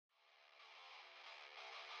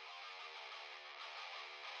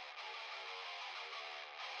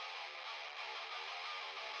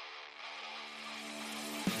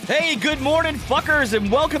Hey, good morning, fuckers,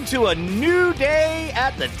 and welcome to a new day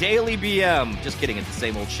at the Daily BM. Just kidding, it's the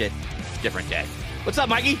same old shit, different day. What's up,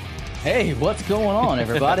 Mikey? Hey, what's going on,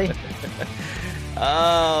 everybody?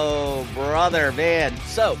 Oh, brother, man.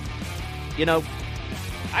 So, you know,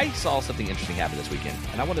 I saw something interesting happen this weekend,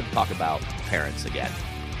 and I wanted to talk about parents again.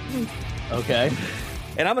 Okay.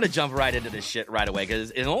 And I'm going to jump right into this shit right away,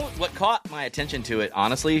 because what caught my attention to it,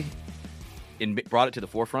 honestly, and brought it to the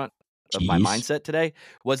forefront of my mindset today,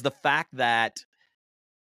 was the fact that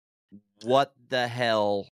what the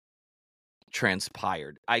hell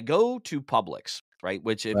transpired. I go to Publix, right?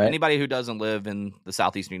 Which, if anybody who doesn't live in the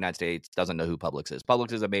southeastern United States doesn't know who Publix is.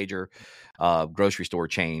 Publix is a major grocery store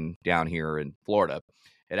chain down here in Florida.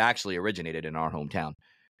 It actually originated in our hometown.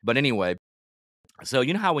 But anyway, so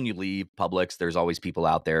you know how when you leave Publix, there's always people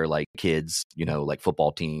out there, like kids, you know, like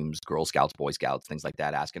football teams, Girl Scouts, Boy Scouts, things like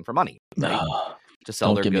that, asking for money, right? To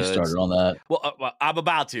sell their goods. Don't get me started on that. Well, I'm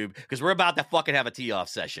about to, because we're about to fucking have a tee-off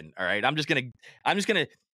session. All right, I'm just gonna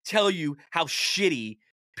tell you how shitty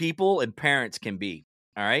people and parents can be.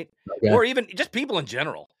 All right, or even just people in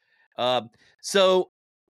general. So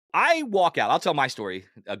I walk out. I'll tell my story,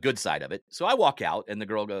 a good side of it. So I walk out, and the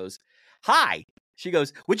girl goes, "Hi." She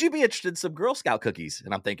goes, "Would you be interested in some Girl Scout cookies?"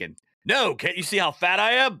 And I'm thinking, no, can't you see how fat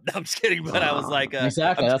I am? No, I'm just kidding. But I was like,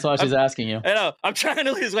 exactly. That's why she's asking you. I know. I'm trying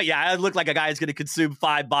to lose weight. Yeah, I look like a guy who's going to consume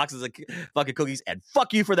 5 boxes of fucking cookies. And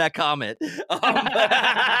fuck you for that comment.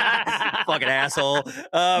 Fucking asshole.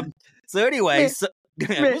 So anyway,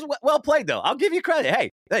 it was well played though. I'll give you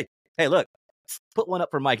credit. Hey, look. Put one up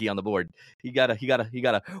for Mikey on the board. He got a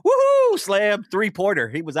woohoo slam 3-pointer.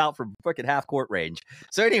 He was out from freaking half court range.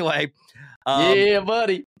 So anyway, yeah,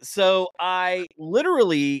 buddy. So I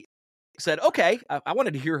literally said, okay, I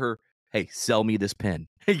wanted to hear her, hey, sell me this pen,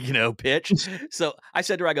 pitch. So I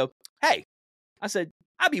said to her, I go, hey, I said,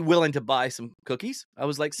 I'd be willing to buy some cookies. I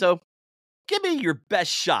was like, so give me your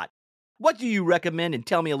best shot. What do you recommend? And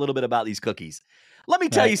tell me a little bit about these cookies. Let me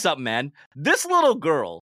tell you something, man. This little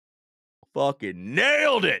girl fucking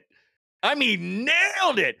nailed it. I mean,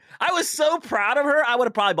 nailed it. I was so proud of her. I would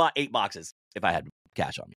have probably bought 8 boxes if I had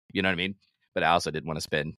cash on me. You know what I mean? But I also didn't want to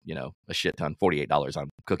spend, a shit ton, $48 on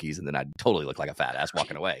cookies, and then I'd totally look like a fat ass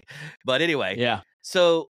walking away. But anyway, yeah.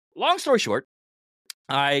 So long story short,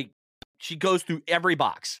 she goes through every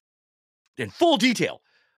box in full detail.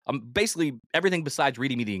 Basically everything besides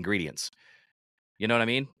reading me the ingredients. You know what I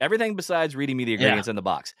mean? Everything besides reading me the ingredients in the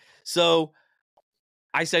box. So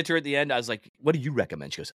I said to her at the end, I was like, what do you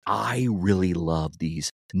recommend? She goes, I really love these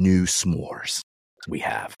new s'mores we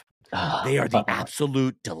have. They are the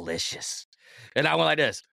absolute delicious. And I went like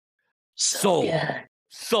this. Sold.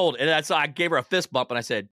 And so I gave her a fist bump and I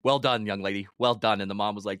said, well done, young lady. Well done. And the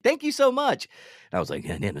mom was like, thank you so much. And I was like,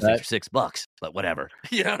 damn, this thing's for $6, but whatever.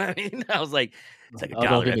 You know what I mean? I was like, it's like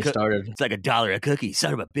 $1. It's like $1 a cookie,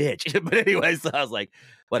 son of a bitch. But anyway, so I was like,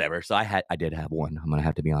 whatever. So I did have one. I'm gonna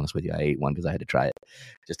have to be honest with you. I ate one because I had to try it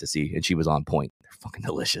just to see, and she was on point. They're fucking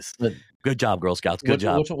delicious. Good job, Girl Scouts. Good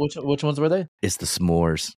job. Which ones were they? It's the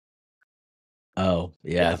s'mores. Oh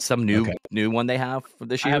yeah, some new one they have for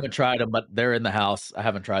this year. I haven't tried them, but they're in the house. I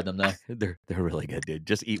haven't tried them though. They're really good, dude.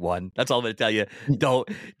 Just eat one. That's all I'm gonna tell you. Don't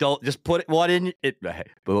just put one in it.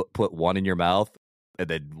 Put one in your mouth and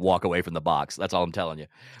then walk away from the box. That's all I'm telling you.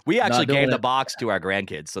 We actually gave the box to our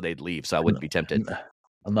grandkids so they'd leave, so I wouldn't be tempted.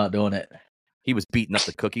 I'm not doing it. He was beating up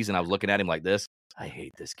the cookies, and I was looking at him like this. I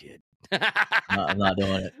hate this kid. I'm not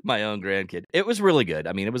doing it. My own grandkid. It was really good.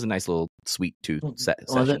 I mean, it was a nice little sweet tooth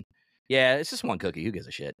session. Yeah, it's just one cookie. Who gives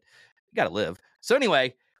a shit? You got to live. So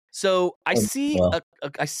anyway, I see a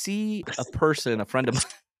person, a friend of mine.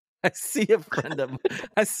 I see a friend.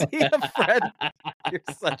 You're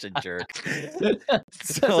such a jerk.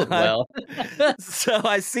 So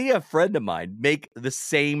I see a friend of mine make the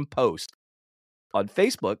same post on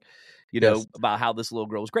Facebook, about how this little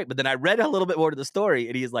girl was great. But then I read a little bit more to the story,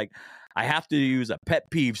 and he's like, I have to use a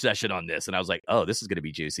pet peeve session on this. And I was like, oh, this is going to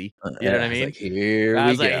be juicy. You know what I mean?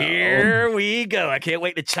 Here we go. I can't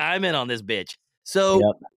wait to chime in on this bitch. So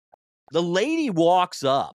the lady walks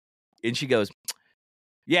up, and she goes,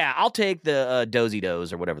 yeah, I'll take the Dozy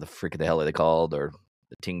Does or whatever the frick the hell are they called, or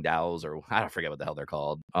the Ting Dows, or I don't forget what the hell they're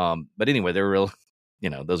called. But anyway, they're real.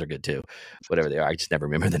 Those are good too. Whatever they are. I just never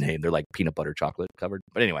remember the name. They're like peanut butter chocolate covered.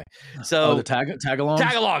 But anyway. So the tagalongs?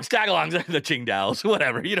 Tagalongs, the Ching Dows,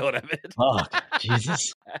 whatever. You know what I meant. Oh,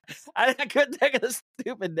 Jesus. I couldn't think of the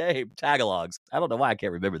stupid name. Tagalongs. I don't know why I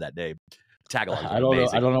can't remember that name. Tagalongs. I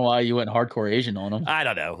don't know why you went hardcore Asian on them. I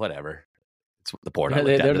don't know. Whatever. It's the port.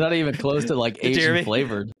 They're not even close to like Asian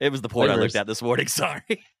flavored. It was the port I looked at this morning.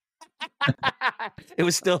 Sorry. It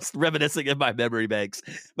was still reminiscing in my memory banks.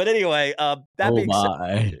 But anyway, that being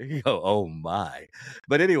said, oh my.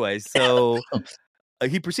 But anyway, so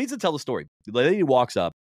he proceeds to tell the story. The lady walks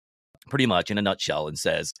up pretty much in a nutshell and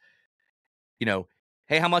says,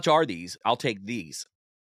 hey, how much are these? I'll take these.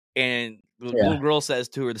 And the little girl says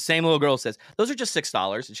to her, the same little girl says, those are just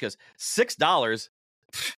 $6. And she goes, $6?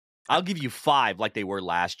 I'll give you $5 like they were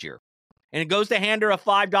last year. And it goes to hand her a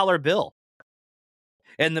 $5 bill.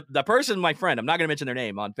 And the person, my friend, I'm not going to mention their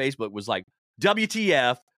name, on Facebook was like,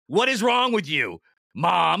 WTF, what is wrong with you,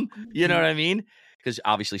 Mom? You know what I mean? Because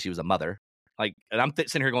obviously she was a mother. Like, and I'm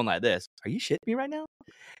sitting here going like this. Are you shitting me right now?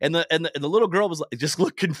 And the little girl was like, just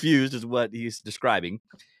looked confused is what he's describing.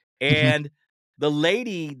 And the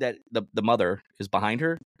lady that the mother is behind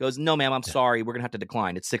her goes, no, ma'am, I'm sorry. We're going to have to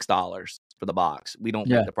decline. It's $6 for the box. We don't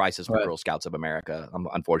make the prices for Girl Scouts of America.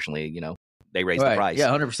 Unfortunately, they raised the price. Yeah,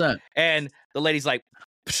 100%. And the lady's like,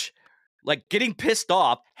 psh, like getting pissed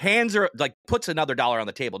off, hands her, like puts another dollar on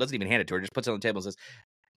the table. Doesn't even hand it to her. Just puts it on the table and says,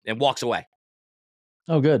 and walks away.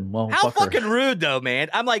 Oh, good. Well, how fucking rude, though, man.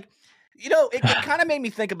 I'm like, it kind of made me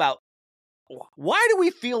think about, why do we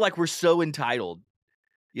feel like we're so entitled?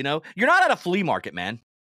 You're not at a flea market, man.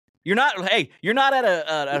 You're not at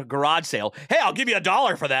a garage sale. Hey, I'll give you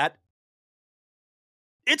 $1 for that.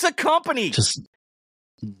 It's a company.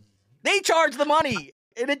 They charge the money.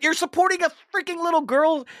 And you're supporting a freaking little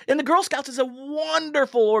girl. And the Girl Scouts is a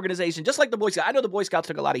wonderful organization, just like the Boy Scouts. I know the Boy Scouts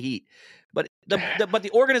took a lot of heat, but the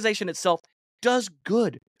organization itself does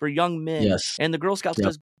good for young men. Yes. And the Girl Scouts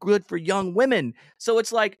does good for young women. So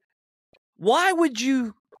it's like, why would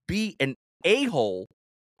you be an a-hole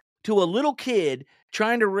to a little kid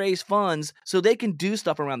trying to raise funds so they can do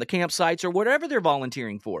stuff around the campsites or whatever they're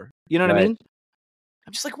volunteering for? You know what I mean?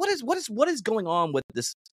 I'm just like, what is going on with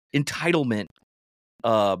this entitlement?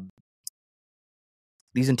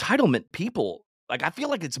 These entitlement people, like, I feel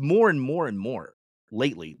like it's more and more and more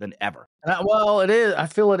lately than ever. Well, it is. I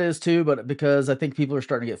feel it is too, but because I think people are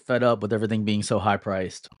starting to get fed up with everything being so high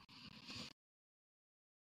priced.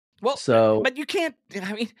 Well, but you can't.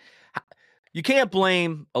 I mean, you can't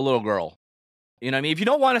blame a little girl. You know what I mean? If you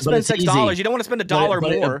don't want to spend $6, you don't want to spend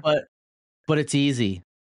 $1 more. But it's easy.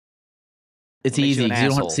 It's easy. You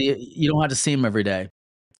don't have to see it. You don't have to see them every day.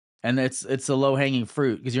 And it's a low hanging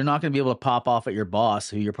fruit because you're not going to be able to pop off at your boss,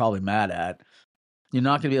 who you're probably mad at. You're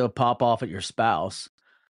not going to be able to pop off at your spouse.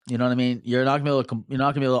 You know what I mean? You're not going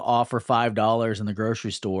to be able to offer $5 in the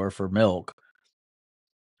grocery store for milk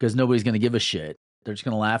because nobody's going to give a shit. They're just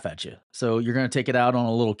going to laugh at you. So you're going to take it out on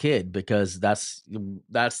a little kid because that's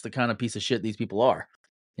the kind of piece of shit these people are.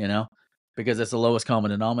 Because it's the lowest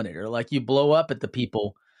common denominator. Like, you blow up at the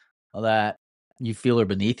people that you feel are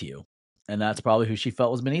beneath you. And that's probably who she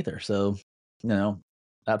felt was beneath her. So,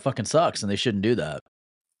 that fucking sucks, and they shouldn't do that.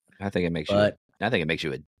 I think it makes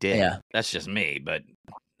you a dick. Yeah. That's just me, but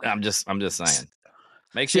I'm just saying.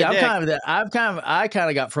 Makes you a dick. I kind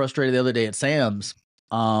of got frustrated the other day at Sam's,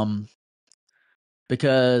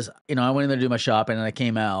 because I went in there to do my shopping and I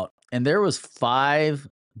came out and there was 5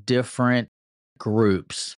 different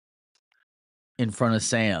groups in front of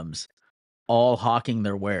Sam's, all hawking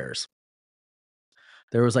their wares.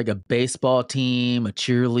 There was like a baseball team, a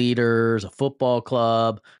cheerleaders, a football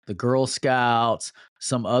club, the Girl Scouts,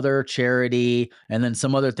 some other charity, and then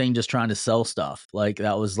some other thing just trying to sell stuff. Like,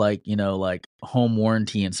 that was like, like home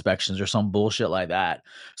warranty inspections or some bullshit like that.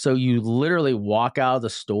 So you literally walk out of the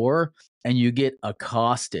store and you get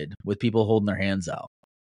accosted with people holding their hands out.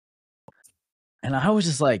 And I was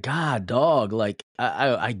just like, God, dog, like,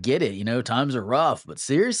 I get it, times are rough, but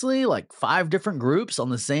seriously, like 5 different groups on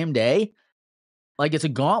the same day? Like, it's a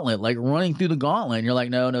gauntlet, like running through the gauntlet. And you're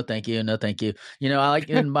like, no, thank you. No, thank you. I like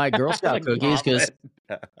to buy Girl Scout cookies because,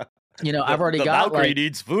 I've already got Valkyrie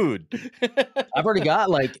needs food. I've already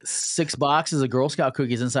got like 6 boxes of Girl Scout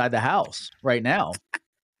cookies inside the house right now.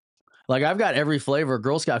 Like, I've got every flavor of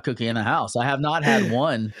Girl Scout cookie in the house. I have not had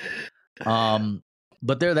one,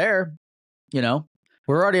 but they're there.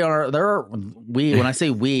 We're already on when I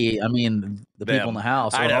say we, I mean the them. people in the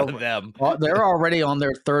house. I know them. They're already on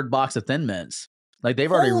their 3rd box of Thin Mints. Like,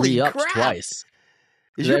 they've already re-upped twice.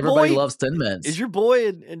 Everybody loves Thin Mints. Is your boy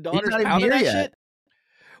and daughter pounding that shit?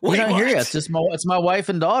 He's not here yet. It's my wife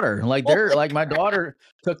and daughter. Like, they're like, my daughter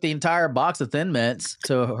took the entire box of Thin Mints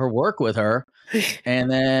to her work with her,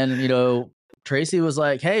 and then Tracy was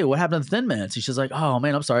like, "Hey, what happened to Thin Mints?" She's like, "Oh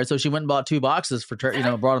man, I'm sorry." So she went and bought 2 boxes for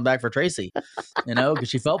brought them back for Tracy, because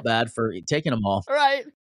she felt bad for taking them all. Right.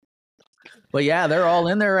 But yeah, they're all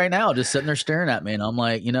in there right now, just sitting there staring at me, and I'm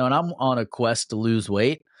like, and I'm on a quest to lose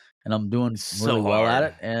weight, and I'm doing really well at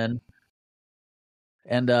it, and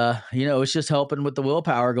And it's just helping with the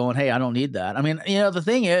willpower going, hey, I don't need that. I mean, the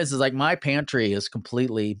thing is like my pantry is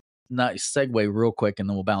completely not segue real quick and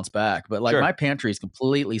then we'll bounce back. But like Sure. my pantry is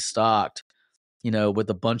completely stocked, with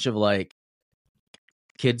a bunch of like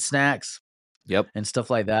kid snacks Yep. and stuff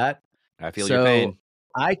like that. I feel your pain.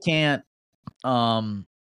 I can't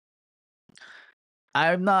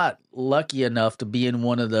I'm not lucky enough to be in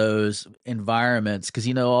one of those environments because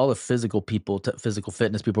all the physical people, physical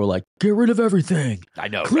fitness people are like, get rid of everything. I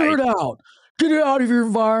know, Clear right? it out. Get it out of your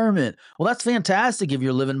environment. Well, that's fantastic if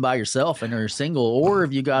you're living by yourself and you're single, or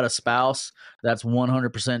if you got a spouse that's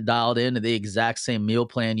 100% dialed into the exact same meal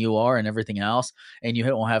plan you are and everything else, and you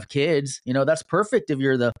don't have kids. That's perfect if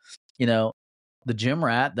you're the gym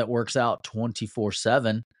rat that works out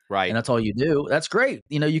 24/7. Right. And that's all you do. That's great.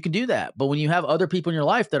 You can do that. But when you have other people in your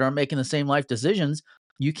life that are making the same life decisions,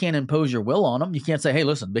 you can't impose your will on them. You can't say, hey,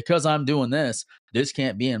 listen, because I'm doing this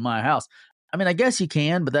can't be in my house. I mean, I guess you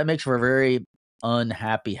can, but that makes for a very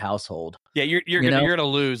unhappy household. Yeah, you're gonna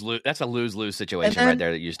lose. That's a lose situation right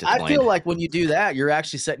there that you just explained. I feel like when you do that, you're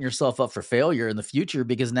actually setting yourself up for failure in the future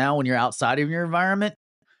because now when you're outside of your environment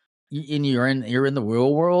and you're in the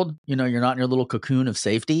real world, you're not in your little cocoon of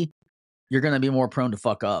safety, you're going to be more prone to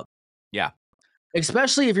fuck up. Yeah.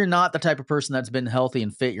 Especially if you're not the type of person that's been healthy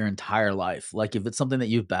and fit your entire life. Like if it's something that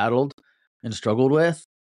you've battled and struggled with,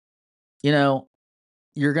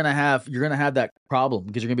 you're going to have that problem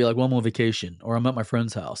because you're going to be like, well, I'm on vacation or I'm at my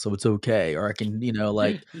friend's house, so it's okay. Or I can,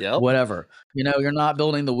 like Yep. whatever, you're not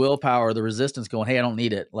building the willpower, the resistance going, hey, I don't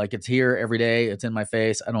need it. Like it's here every day. It's in my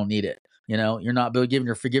face. I don't need it. You're not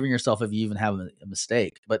forgiving yourself if you even have a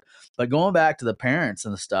mistake. But going back to the parents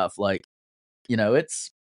and the stuff, like,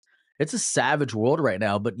 it's a savage world right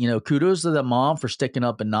now, but kudos to the mom for sticking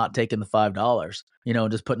up and not taking the $5,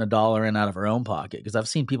 and just putting $1 in out of her own pocket. Because I've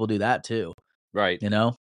seen people do that too. Right.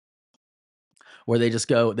 Where they just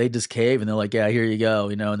cave and they're like, yeah, here you go,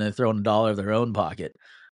 and they're throwing $1 of their own pocket.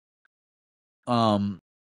 For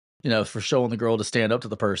showing the girl to stand up to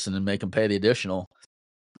the person and make them pay the additional,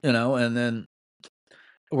 and then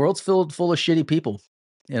the world's filled full of shitty people,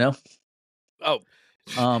 Oh.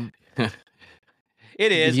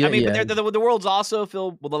 It is. Yeah, I mean, yeah. but the world's also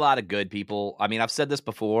filled with a lot of good people. I mean, I've said this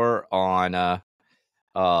before on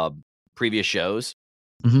previous shows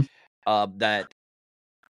that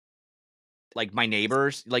like my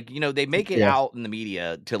neighbors, like, they make it out in the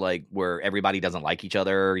media to like where everybody doesn't like each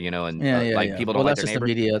other, and people don't like their neighbors.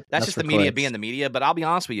 Media. That's just the media being the media. But I'll be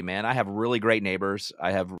honest with you, man, I have really great neighbors.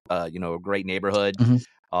 I have, a great neighborhood.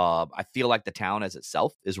 I feel like the town as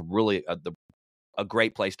itself is really a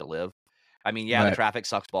great place to live. I mean, yeah, the traffic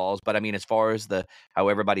sucks balls, but I mean, as far as how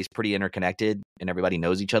everybody's pretty interconnected and everybody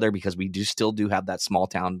knows each other because we still do have that small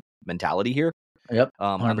town mentality here. Yep.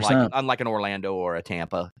 Unlike an Orlando or a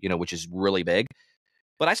Tampa, which is really big.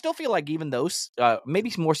 But I still feel like even those,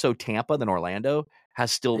 maybe more so Tampa than Orlando,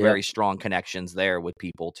 has still very strong connections there with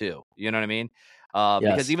people too. You know what I mean?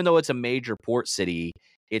 Because even though it's a major port city,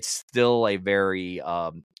 it's still a very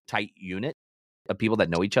tight unit of people that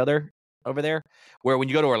know each other over there. Where when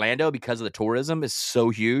you go to Orlando, because of the tourism is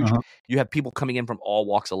so huge, you have people coming in from all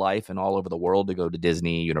walks of life and all over the world to go to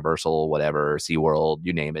Disney, Universal, whatever, SeaWorld,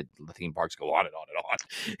 you name it. The theme parks go on and on and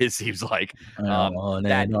on. It seems like it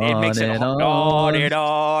makes it on and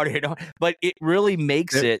on. But it really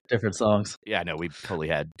makes it different songs. Yeah, no, we totally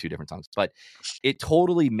had two different songs, but it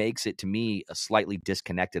totally makes it to me a slightly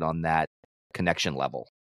disconnected on that connection level,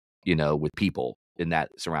 with people in that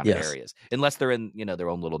surrounding areas, unless they're in, their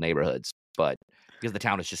own little neighborhoods. But because the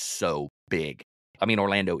town is just so big. I mean,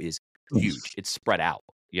 Orlando is huge. It's spread out,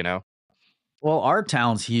 Well, our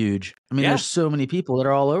town's huge. I mean, there's so many people that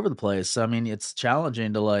are all over the place. I mean, it's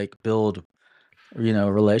challenging to like build,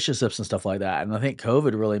 relationships and stuff like that. And I think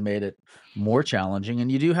COVID really made it more challenging.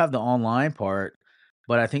 And you do have the online part,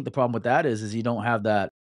 but I think the problem with that is you don't have that,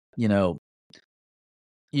 you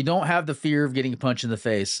don't have the fear of getting punched in the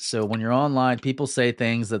face. So when you're online, people say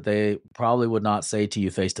things that they probably would not say to you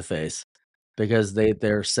face to face because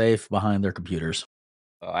they're safe behind their computers.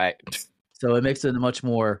 All right. So it makes it a much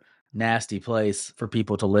more nasty place for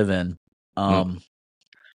people to live in.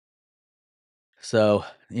 So,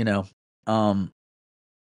 what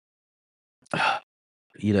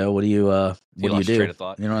do you do? Train of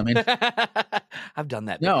thought. You know what I mean? I've done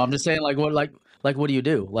that. No, I'm just saying what do you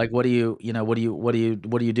do? Like, what do you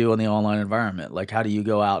do in the online environment? Like, how do you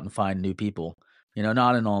go out and find new people?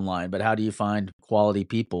 Not in online, but how do you find quality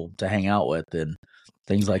people to hang out with and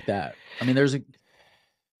things like that? I mean,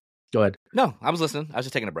 go ahead. No, I was listening. I was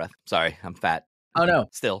just taking a breath. Sorry, I'm fat. Oh no,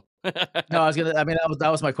 still. No, I mean,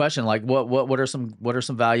 that was my question. Like, what are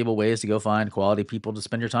some valuable ways to go find quality people to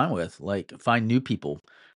spend your time with? Like, find new people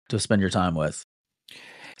to spend your time with.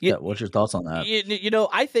 You, What's your thoughts on that?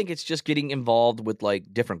 I think it's just getting involved with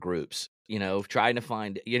like different groups, trying to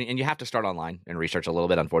find, and you have to start online and research a little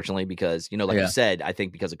bit, unfortunately, because, like you said, I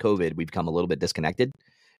think because of COVID, we've become a little bit disconnected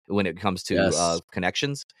when it comes to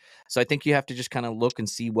connections. So I think you have to just kind of look and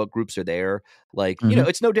see what groups are there. Like,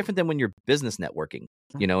 it's no different than when you're business networking,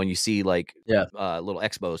 and you see like little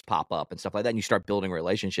expos pop up and stuff like that. And you start building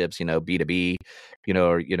relationships, B2B,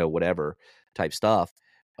 or, whatever type stuff.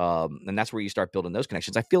 And that's where you start building those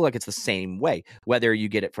connections. I feel like it's the same way, whether you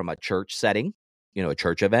get it from a church setting, a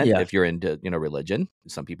church event, if you're into, religion.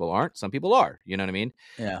 Some people aren't, some people are, you know what I mean?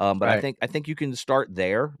 Yeah. But right. I think you can start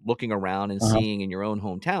there, looking around and seeing in your own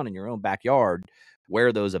hometown, in your own backyard,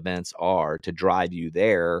 where those events are to drive you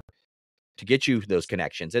there, to get you those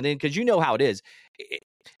connections. And then, because you know how it is,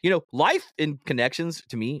 life and connections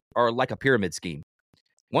to me are like a pyramid scheme.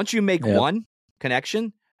 Once you make one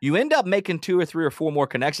connection, you end up making 2 or 3 or 4 more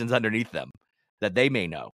connections underneath them that they may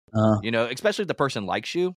know, especially if the person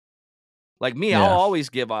likes you. Like me, I'll always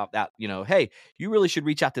give off that, hey, you really should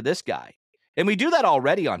reach out to this guy. And we do that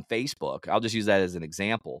already on Facebook. I'll just use that as an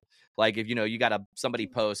example. Like if, you got somebody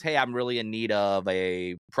post, hey, I'm really in need of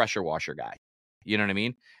a pressure washer guy. You know what I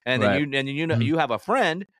mean? And then you have a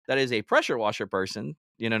friend that is a pressure washer person.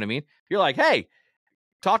 You know what I mean? You're like, hey,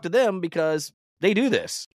 talk to them because they do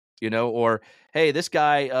this. Or, hey, this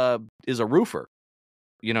guy is a roofer.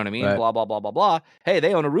 You know what I mean? Right. Blah, blah, blah, blah, blah. Hey,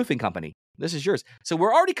 they own a roofing company. This is yours. So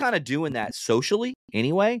we're already kind of doing that socially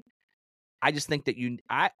anyway. I just think that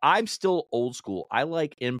I'm still old school. I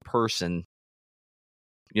like in-person,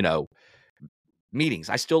 meetings.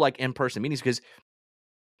 I still like in-person meetings because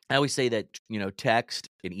I always say that, text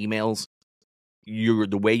and emails,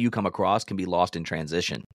 the way you come across can be lost in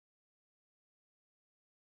transition.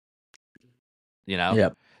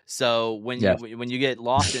 Yep. So when you get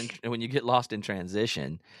lost in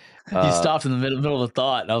transition, you stopped in the middle of the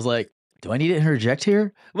thought, and I was like, "Do I need to interject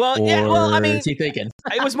here?" Well, yeah. Well, I mean, what's he thinking?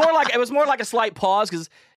 it was more like a slight pause because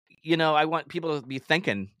I want people to be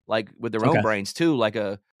thinking like with their own brains too, like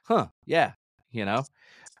because I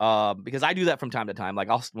do that from time to time. Like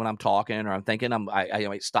when I'm talking or I'm thinking, I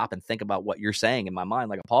might stop and think about what you're saying in my mind,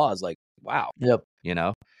 like a pause, like wow, yep,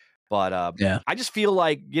 But I just feel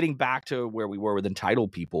like getting back to where we were with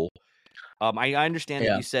entitled people. I understand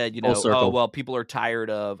that you said, oh, well, people are tired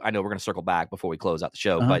of. I know we're going to circle back before we close out the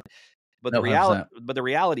show, but the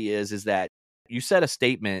reality is that you said a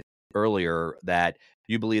statement earlier that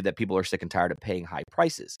you believe that people are sick and tired of paying high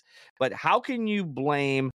prices. But how can you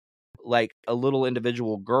blame like a little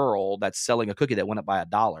individual girl that's selling a cookie that went up by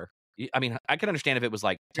 $1? I mean, I can understand if it was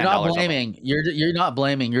like $10. You're not blaming. You're not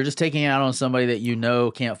blaming. You're just taking it out on somebody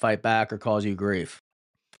that can't fight back or cause you grief.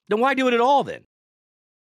 Then why do it at all then?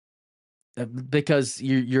 Because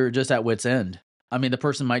you're just at wit's end. I mean, the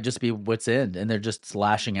person might just be wit's end and they're just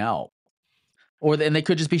lashing out. And they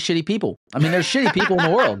could just be shitty people. I mean, there's shitty people in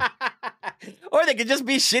the world. Or they could just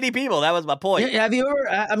be shitty people. That was my point. Have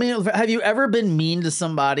you ever been mean to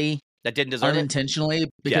somebody that didn't deserve unintentionally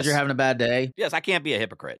because you're having a bad day? Yes, I can't be a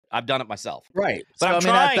hypocrite. I've done it myself. Right. But I'm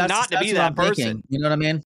trying not to be that person. Thinking, you know what I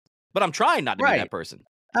mean? But I'm trying not to be that person.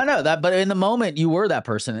 I know that, but in the moment you were that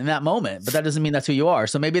person in that moment, but that doesn't mean that's who you are.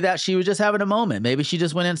 So maybe she was just having a moment. Maybe she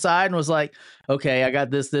just went inside and was like, okay, I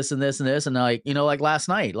got this, and this, and this. And like, like last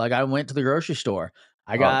night, like I went to the grocery store.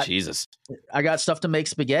 I got stuff to make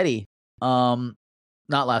spaghetti. Not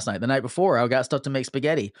last night, the night before I got stuff to make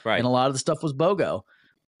spaghetti. Right. And a lot of the stuff was BOGO.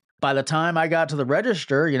 By the time I got to the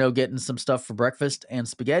register, getting some stuff for breakfast and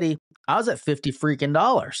spaghetti, I was at $50 freaking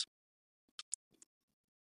dollars.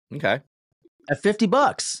 Okay. At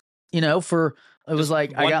 $50, for it was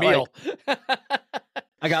like I got meal.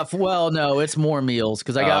 No, it's more meals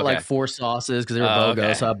because I got like 4 sauces because they were BOGO.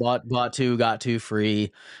 Okay. So I bought 2, got 2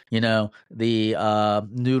 free. The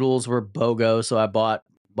noodles were BOGO, so I bought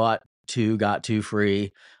 2, got 2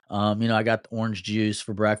 free. I got the orange juice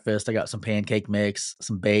for breakfast. I got some pancake mix,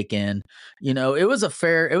 some bacon. It was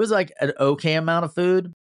like an okay amount of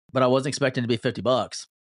food, but I wasn't expecting it to be $50.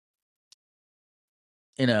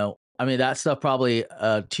 I mean, that stuff probably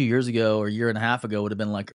 2 years ago or a year and a half ago would have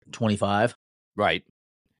been like 25. Right.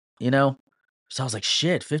 So I was like,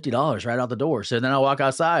 shit, $50 right out the door. So then I walk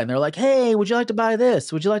outside and they're like, hey, would you like to buy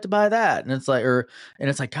this? Would you like to buy that? And it's like,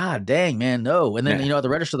 God dang, man, no. And then, at the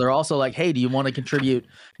register, they're also like, hey, do you want to contribute,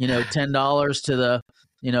 $10 to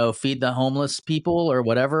feed the homeless people or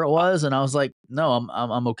whatever it was. And I was like, no,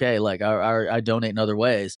 I'm okay. Like I donate in other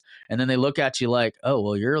ways. And then they look at you like, oh,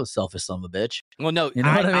 well, you're a selfish son of a bitch. Well, no, you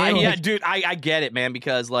know what I mean? Yeah, dude, I get it, man.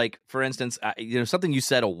 Because like, for instance, something you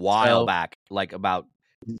said a while back, like about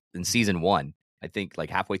in season 1, I think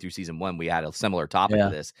like halfway through season 1, we had a similar topic to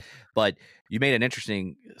this, but you made an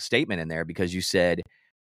interesting statement in there because you said,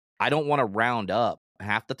 I don't want to round up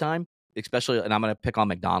half the time. Especially, and I'm going to pick on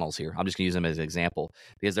McDonald's here. I'm just going to use them as an example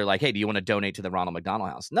because they're like, hey, do you want to donate to the Ronald McDonald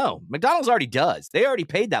House? No, McDonald's already does. They already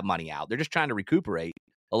paid that money out. They're just trying to recuperate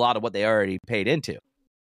a lot of what they already paid into.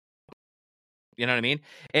 You know what I mean?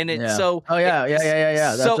 And so,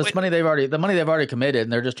 That's money they've already committed,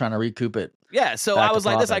 and they're just trying to recoup it. Yeah. So I was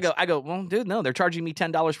like this. I go, well, dude, no, they're charging me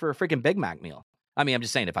 $10 for a freaking Big Mac meal. I mean, I'm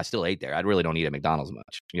just saying, if I still ate there, I really don't eat at McDonald's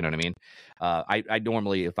much. You know what I mean? I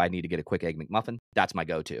normally, if I need to get a quick egg McMuffin, that's my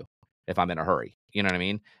go-to. If I'm in a hurry, you know what I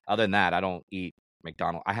mean? Other than that, I don't eat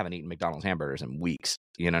McDonald's. I haven't eaten McDonald's hamburgers in weeks.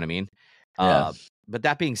 You know what I mean? Yeah. But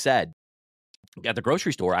that being said, at the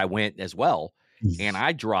grocery store, I went as well, and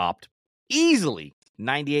I dropped easily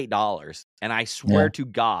 $98. And I swear to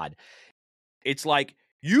God, it's like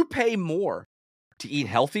you pay more to eat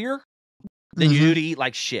healthier than you do to eat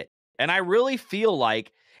like shit. And I really feel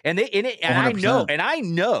like, I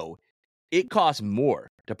know it costs more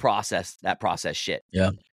to process that processed shit. Yeah.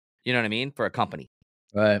 You know what I mean? For a company.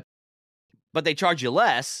 Right. But they charge you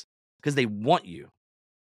less because they want you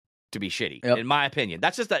to be shitty, in my opinion.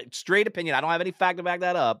 That's just a straight opinion. I don't have any fact to back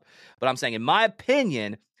that up. But I'm saying, in my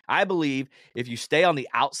opinion, I believe if you stay on the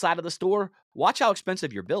outside of the store, watch how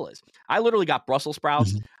expensive your bill is. I literally got Brussels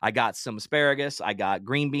sprouts. I got some asparagus. I got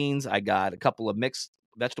green beans. I got a couple of mixed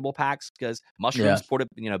vegetable packs because mushrooms,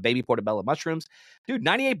 baby portobello mushrooms. Dude,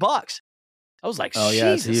 $98. I was like, Jesus.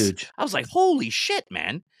 Yeah, it's huge. I was like, holy shit,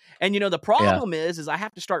 man. And, the problem is I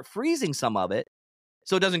have to start freezing some of it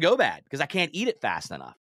so it doesn't go bad because I can't eat it fast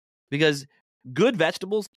enough because good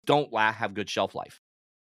vegetables don't have good shelf life.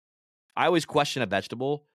 I always question a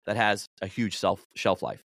vegetable that has a huge shelf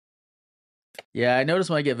life. Yeah, I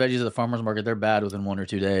notice when I get veggies at the farmer's market, they're bad within 1 or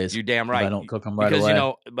 2 days. You're damn right. I don't cook them right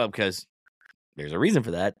away. Because there's a reason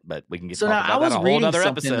for that, but we can get about that on a whole other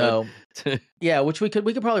episode. Yeah, which we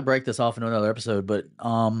could probably break this off into another episode, but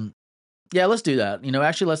yeah, let's do that.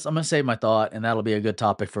 Actually, I'm gonna save my thought, and that'll be a good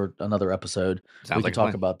topic for another episode. We can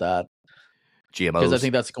talk about that. GMOs, because I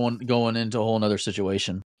think that's going into a whole another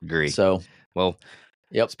situation. Agree. So, well,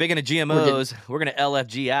 speaking of GMOs, we're gonna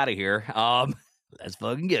LFG out of here. Let's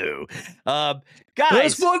fucking go. Guys,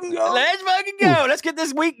 let's fucking go. Let's get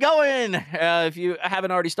this week going. If you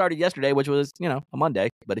haven't already started yesterday, which was, a Monday,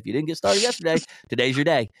 but if you didn't get started yesterday, today's your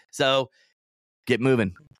day. So get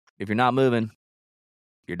moving. If you're not moving,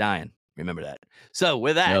 you're dying. Remember that. So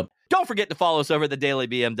with that, don't forget to follow us over at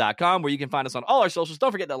thedailybm.com where you can find us on all our socials.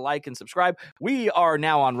 Don't forget to like and subscribe. We are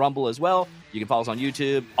now on Rumble as well. You can follow us on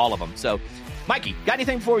YouTube, all of them. So, Mikey, got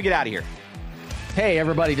anything before we get out of here? Hey,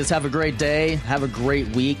 everybody, just have a great day. Have a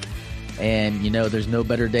great week. And, there's no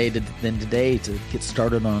better day than today to get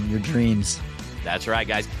started on your dreams. That's right,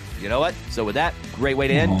 guys. You know what? So with that, great way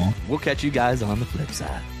to end. We'll catch you guys on the flip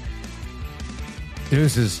side.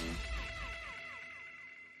 Deuces.